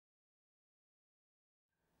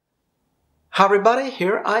Hi everybody,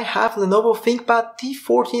 here I have Lenovo ThinkPad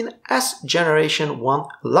T14s Generation 1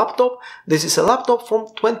 laptop. This is a laptop from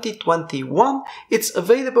 2021. It's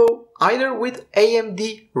available either with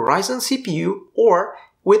AMD Ryzen CPU or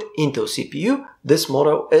with Intel CPU. This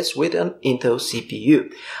model is with an Intel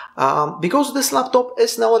CPU. Because this laptop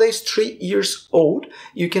is nowadays 3 years old,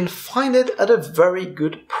 you can find it at a very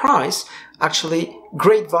good price. Actually,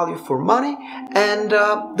 great value for money, and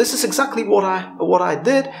this is exactly what I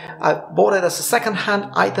did. I bought it as a second-hand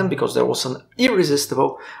item because there was an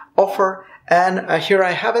irresistible offer, and here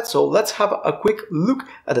I have it. So let's have a quick look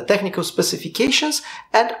at the technical specifications,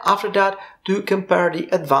 and after that to compare the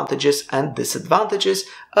advantages and disadvantages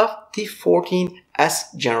of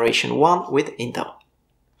T14s Generation 1 with Intel.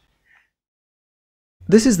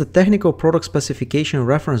 This is the technical product specification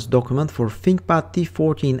reference document for ThinkPad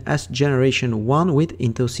T14s Generation 1 with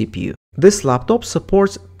Intel CPU. This laptop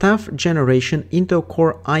supports 10th generation Intel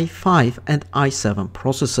Core i5 and i7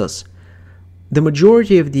 processors. The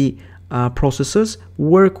majority of the processors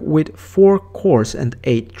work with 4 cores and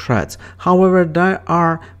 8 threads. However, there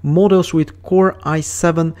are models with Core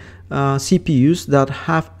i7 CPUs that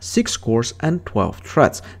have 6 cores and 12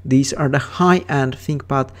 threads. These are the high-end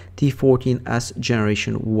ThinkPad T14s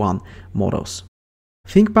Generation 1 models.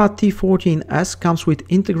 ThinkPad T14s comes with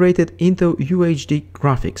integrated Intel UHD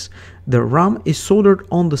graphics. The RAM is soldered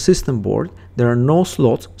on the system board. There are no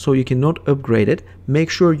slots, so you cannot upgrade it. Make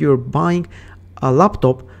sure you're buying a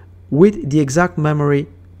laptop with the exact memory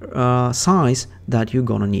size that you're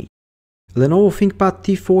gonna need. Lenovo ThinkPad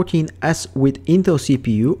T14s with Intel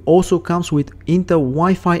CPU also comes with Intel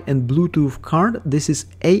Wi-Fi and Bluetooth card. This is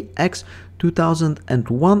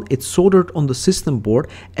AX2001. It's soldered on the system board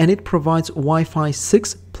and it provides Wi-Fi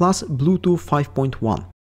 6 plus Bluetooth 5.1.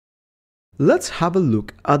 Let's have a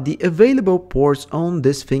look at the available ports on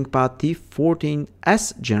this ThinkPad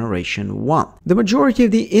T14s Generation 1. The majority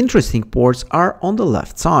of the interesting ports are on the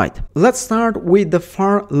left side. Let's start with the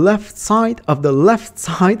far left side of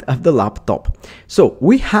the laptop. So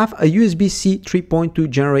we have a USB-C 3.2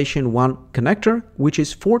 Generation 1 connector, which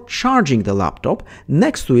is for charging the laptop.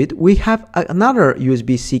 Next to it, we have another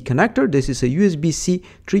USB-C connector. This is a USB-C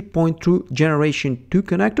 3.2 Generation 2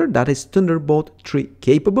 connector that is Thunderbolt 3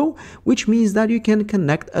 capable, which means that you can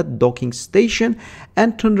connect a docking station,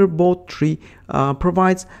 and Thunderbolt 3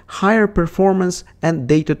 provides higher performance and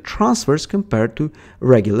data transfers compared to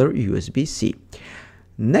regular USB-C.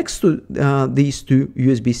 Next to these two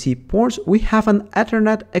USB-C ports, we have an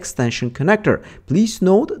Ethernet extension connector. Please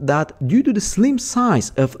note that due to the slim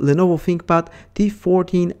size of Lenovo ThinkPad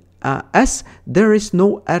T14s, there is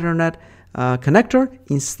no Ethernet connector.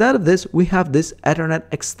 Instead of this, we have this Ethernet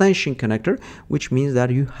extension connector, which means that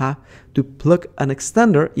you have to plug an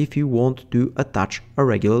extender if you want to attach a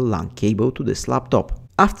regular LAN cable to this laptop.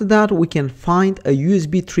 After that, we can find a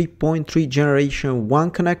USB 3.3 Generation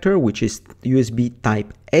 1 connector, which is USB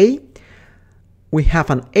Type A. We have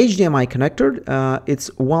an HDMI connector, it's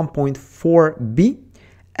 1.4B,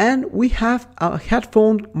 and we have a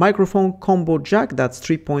headphone microphone combo jack that's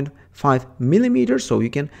 3.5 millimeters, so you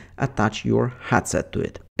can attach your headset to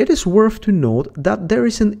it. It is worth to note that there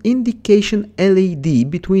is an indication LED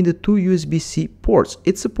between the two USB-C ports.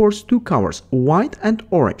 It supports two colors, white and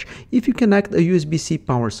orange. If you connect a USB-C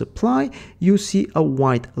power supply, you see a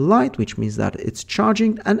white light, which means that it's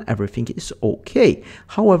charging and everything is okay.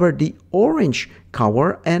 However, the orange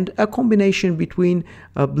color and a combination between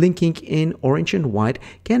blinking in orange and white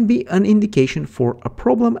can be an indication for a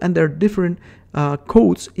problem, and there are different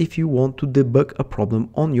codes if you want to debug a problem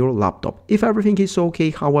on your laptop. If everything is okay,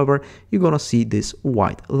 however, you're gonna see this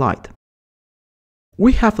white light.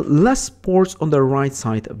 We have less ports on the right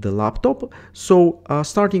side of the laptop, so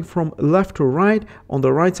starting from left to right, on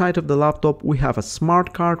the right side of the laptop we have a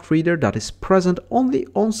smart card reader that is present only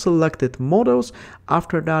on selected models.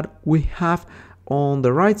 After that, we have on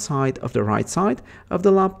the right side of the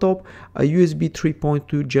laptop a USB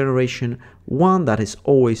 3.2 Generation 1 that is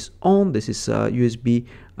always on. This is USB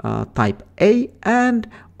Type A, and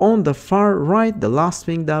on the far right, the last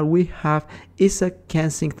thing that we have is a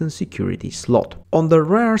Kensington security slot. On the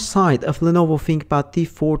rear side of Lenovo ThinkPad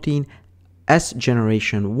T14s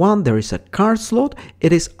Generation 1, there is a card slot.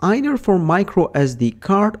 It is either for micro SD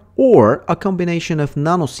card or a combination of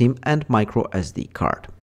nano SIM and micro SD card.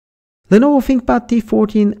 Lenovo ThinkPad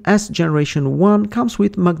T14s Generation 1 comes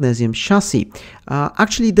with magnesium chassis.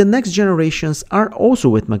 Actually, the next generations are also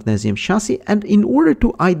with magnesium chassis, and in order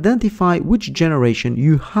to identify which generation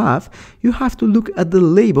you have to look at the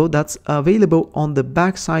label that's available on the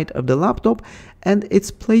back side of the laptop, and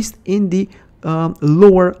it's placed in the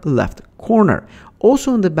lower left corner.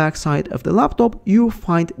 Also on the back side of the laptop you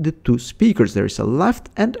find the two speakers. There is a left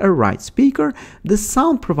and a right speaker. The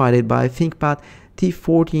sound provided by ThinkPad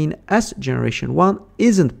T14s Generation 1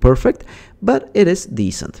 isn't perfect, but it is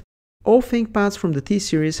decent. All ThinkPads from the T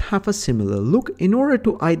series have a similar look. In order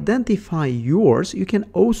to identify yours, you can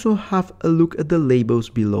also have a look at the labels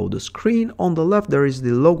below the screen. On the left there is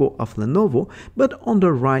the logo of Lenovo, but on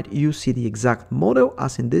the right you see the exact model,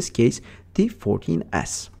 as in this case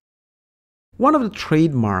T14s. One of the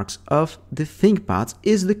trademarks of the ThinkPads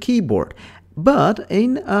is the keyboard, but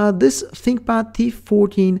in this ThinkPad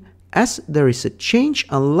T14s there is a change.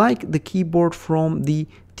 Unlike the keyboard from the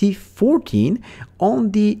T14,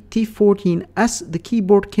 on the T14s the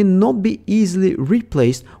keyboard cannot be easily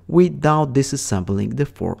replaced without disassembling the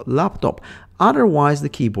laptop. Otherwise the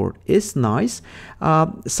keyboard is nice.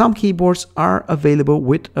 Some keyboards are available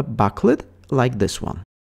with a backlit like this one.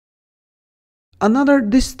 Another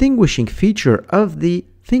distinguishing feature of the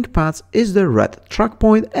ThinkPads is the red track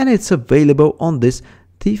point, and it's available on this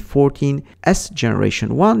T14s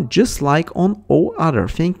Generation 1 just like on all other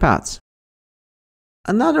ThinkPads.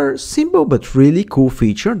 Another simple but really cool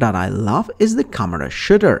feature that I love is the camera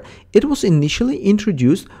shutter. It was initially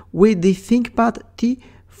introduced with the ThinkPad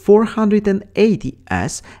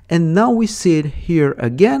T480s, and now we see it here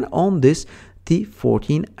again on this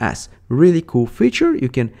T14s. Really cool feature. You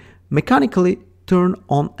can mechanically turn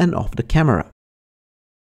on and off the camera.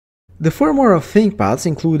 The firmware of ThinkPads,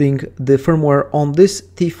 including the firmware on this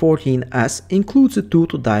T14s, includes a tool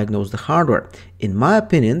to diagnose the hardware. In my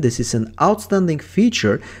opinion, this is an outstanding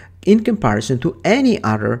feature in comparison to any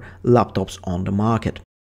other laptops on the market.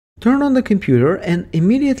 Turn on the computer and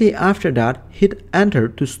immediately after that hit enter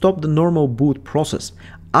to stop the normal boot process.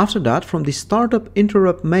 After that, from the startup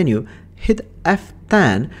interrupt menu, hit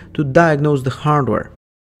F10 to diagnose the hardware.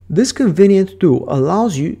 This convenient tool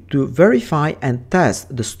allows you to verify and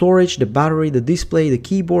test the storage, the battery, the display, the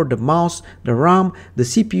keyboard, the mouse, the RAM, the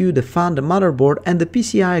CPU, the fan, the motherboard, and the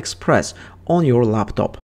PCI Express on your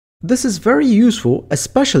laptop. This is very useful,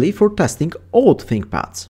 especially for testing old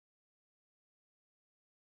ThinkPads.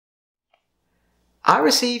 I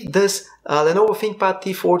received this Lenovo ThinkPad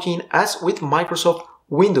T14s with Microsoft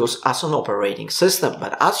Windows as an operating system,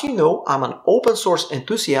 but as you know, I'm an open source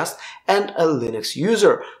enthusiast and a Linux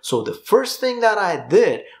user. So the first thing that I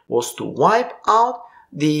did was to wipe out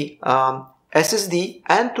the SSD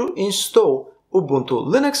and to install Ubuntu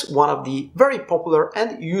Linux, one of the very popular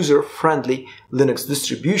and user-friendly Linux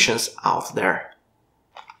distributions out there.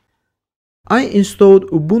 I installed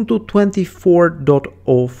Ubuntu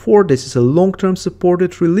 24.04. This is a long-term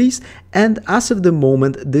supported release, and as of the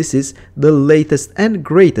moment this is the latest and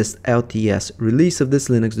greatest LTS release of this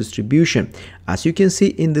Linux distribution. As you can see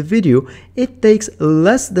in the video, it takes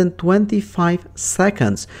less than 25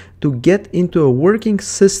 seconds to get into a working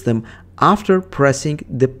system after pressing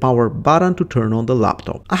the power button to turn on the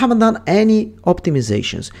laptop. I haven't done any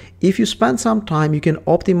optimizations. If you spend some time, you can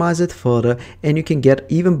optimize it further and you can get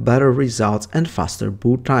even better results and faster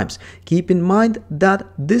boot times. Keep in mind that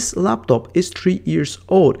this laptop is 3 years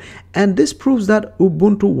old, and this proves that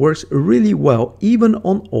Ubuntu works really well even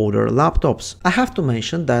on older laptops. I have to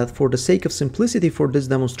mention that for the sake of simplicity for this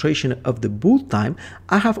demonstration of the boot time,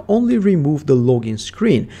 I have only removed the login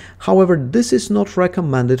screen. However, this is not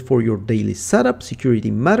recommended for your daily setup.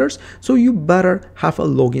 Security matters, so you better have a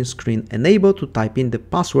login screen enabled to type in the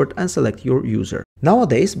password and select your user.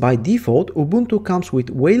 Nowadays, by default, Ubuntu comes with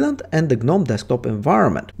Wayland and the GNOME desktop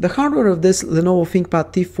environment. The hardware of this Lenovo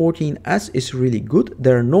ThinkPad T14s is really good.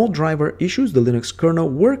 There are no driver issues. The Linux kernel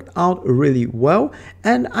worked out really well,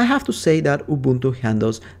 and I have to say that Ubuntu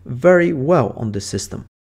handles very well on this system.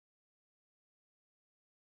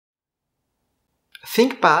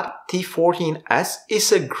 ThinkPad T14s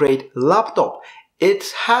is a great laptop.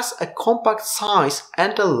 It has a compact size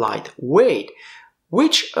and a light weight,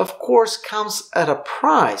 which of course comes at a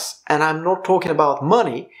price, and I'm not talking about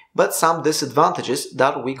money, but some disadvantages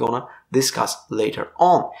that we're gonna discuss later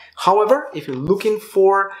on. However, if you're looking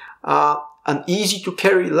for an easy to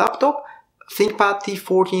carry laptop, ThinkPad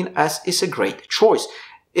T14s is a great choice.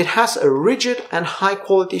 It has a rigid and high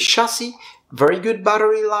quality chassis, very good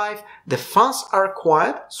battery life, the fans are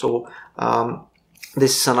quiet, so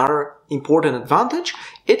this is another important advantage.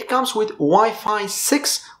 It comes with Wi-Fi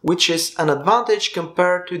 6, which is an advantage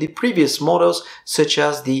compared to the previous models such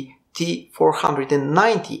as the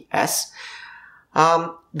T490s.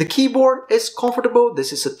 The keyboard is comfortable.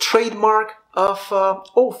 This is a trademark of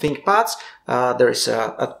all ThinkPads. There is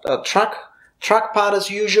a trackpad as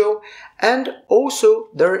usual, and also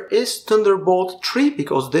there is Thunderbolt 3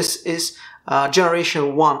 because this is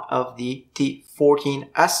generation 1 of the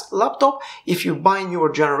T14s laptop. If you buy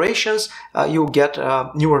newer generations, you'll get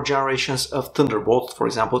newer generations of Thunderbolt, for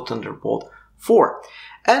example, Thunderbolt 4.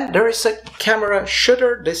 And there is a camera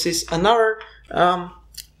shutter. This is another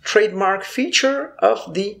trademark feature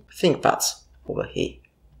of the ThinkPads over here.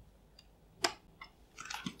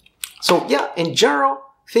 So yeah, in general,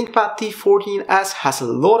 ThinkPad T14s has a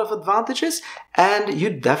lot of advantages and you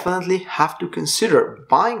definitely have to consider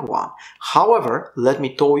buying one. However, let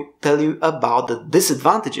me tell you about the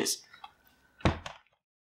disadvantages.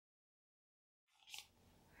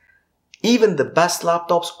 Even the best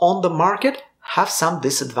laptops on the market have some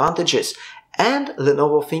disadvantages. And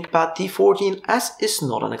Lenovo ThinkPad T14s is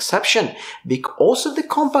not an exception. Because of the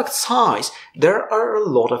compact size, there are a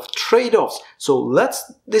lot of trade-offs. So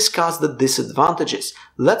let's discuss the disadvantages.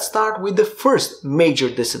 Let's start with the first major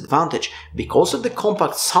disadvantage. Because of the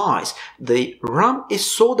compact size, the RAM is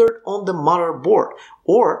soldered on the motherboard,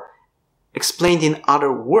 or explained in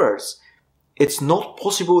other words, it's not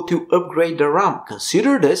possible to upgrade the RAM.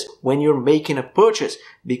 Consider this when you're making a purchase,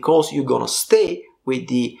 because you're gonna stay with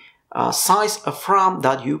the size of RAM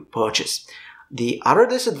that you purchase. The other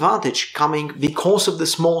disadvantage coming because of the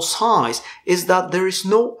small size is that there is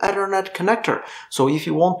no Ethernet connector. So if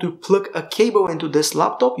you want to plug a cable into this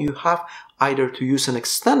laptop, you have either to use an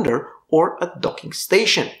extender or a docking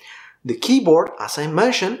station. The keyboard, as I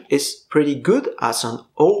mentioned, is pretty good as on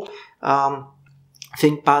all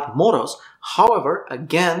ThinkPad models. However,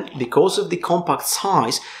 again, because of the compact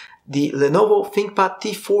size, the Lenovo ThinkPad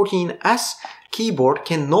T14s keyboard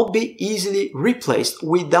cannot be easily replaced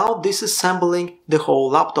without disassembling the whole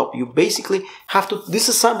laptop. You basically have to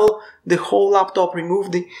disassemble the whole laptop,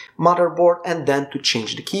 remove the motherboard, and then to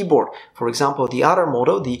change the keyboard. For example, the other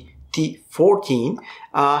model, the T14,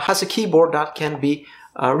 has a keyboard that can be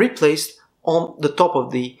replaced on the top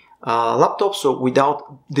of the laptop, so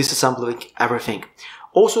without disassembling everything.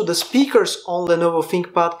 Also, the speakers on Lenovo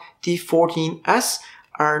ThinkPad T14s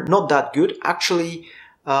are not that good. Actually,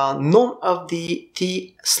 none of the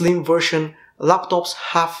T Slim version laptops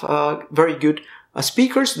have very good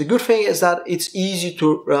speakers. The good thing is that it's easy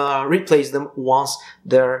to replace them once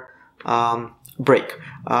they're break.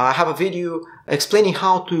 I have a video explaining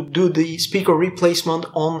how to do the speaker replacement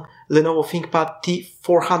on Lenovo ThinkPad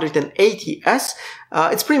T480s.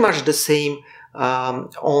 It's pretty much the same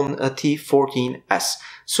on a T14s.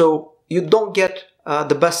 So you don't get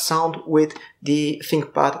the best sound with the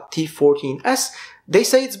ThinkPad T14s. They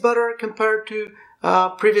say it's better compared to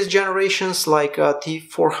previous generations like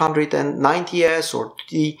T490s or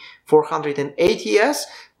T480s,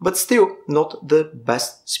 but still not the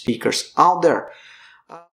best speakers out there.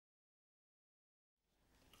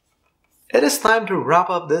 It is time to wrap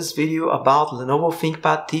up this video about Lenovo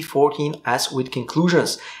ThinkPad T14s with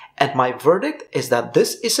conclusions. And my verdict is that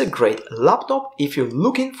this is a great laptop if you're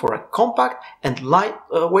looking for a compact and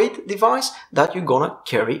lightweight device that you're gonna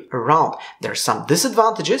carry around. There are some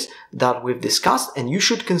disadvantages that we've discussed and you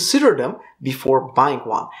should consider them before buying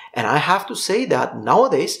one. And I have to say that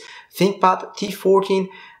nowadays ThinkPad T14s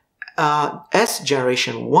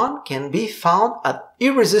Generation 1 can be found at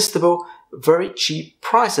irresistible, very cheap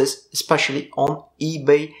prices, especially on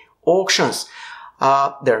eBay auctions.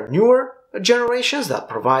 There are newer generations that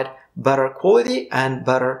provide better quality and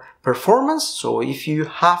better performance, so if you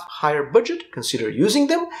have higher budget, consider using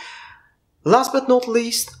them. Last but not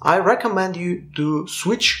least, I recommend you to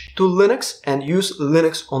switch to Linux and use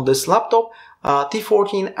Linux on this laptop.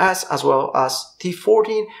 T14s as well as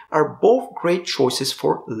T14 are both great choices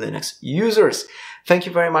for Linux users. Thank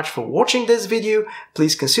you very much for watching this video.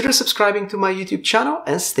 Please consider subscribing to my YouTube channel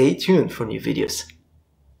and stay tuned for new videos.